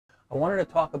I wanted to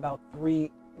talk about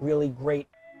three really great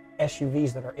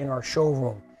SUVs that are in our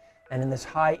showroom. And in this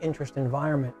high interest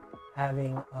environment,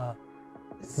 having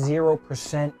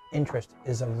 0% interest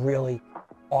is a really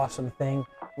awesome thing.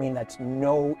 I mean, that's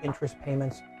no interest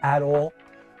payments at all.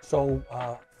 So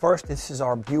first, this is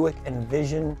our Buick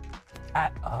Envision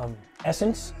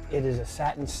Essence. It is a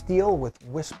satin steel with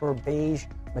whisper beige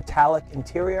metallic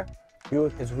interior.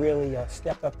 Buick has really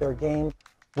stepped up their game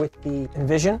with the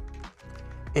Envision.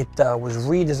 It was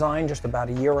redesigned just about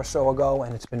a year or so ago,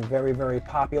 and it's been very, very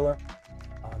popular.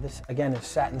 This, again, is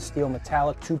satin steel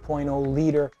metallic, 2.0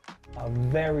 liter,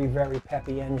 very, very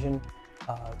peppy engine,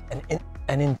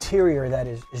 an interior that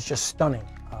is just stunning.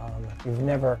 If you've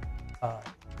never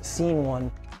seen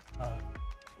one,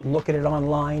 look at it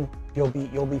online, you'll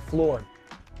be floored.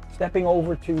 Stepping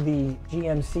over to the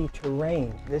GMC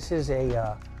Terrain, this is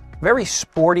a very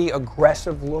sporty,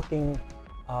 aggressive looking,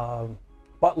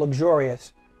 but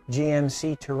luxurious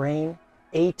GMC Terrain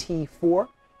AT4.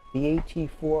 The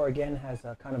AT4 again has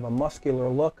a kind of a muscular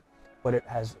look, but it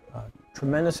has a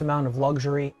tremendous amount of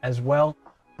luxury as well.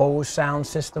 Bose sound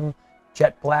system,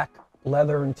 jet black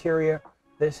leather interior.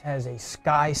 This has a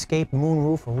Skyscape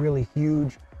moonroof, a really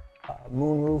huge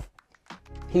moonroof,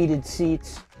 heated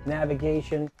seats,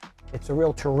 navigation. It's a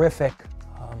real terrific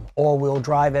all-wheel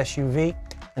drive SUV.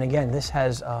 And again, this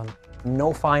has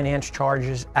no finance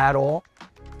charges at all.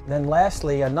 Then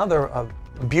lastly, another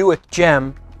Buick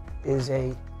gem is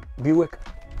a Buick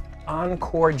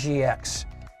Encore GX.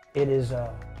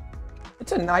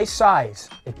 It's a nice size.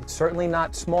 It's certainly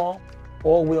not small.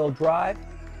 All-wheel drive,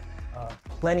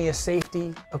 plenty of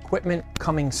safety equipment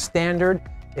coming standard.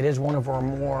 It is one of our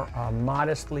more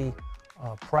modestly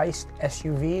priced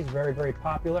SUVs, very, very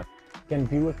popular. Again,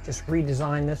 Buick just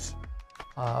redesigned this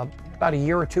about a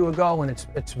year or two ago, and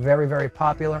it's very, very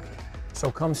popular. So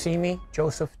come see me,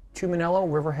 Joseph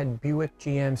Tuminello, Riverhead Buick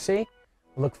GMC.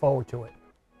 Look forward to it.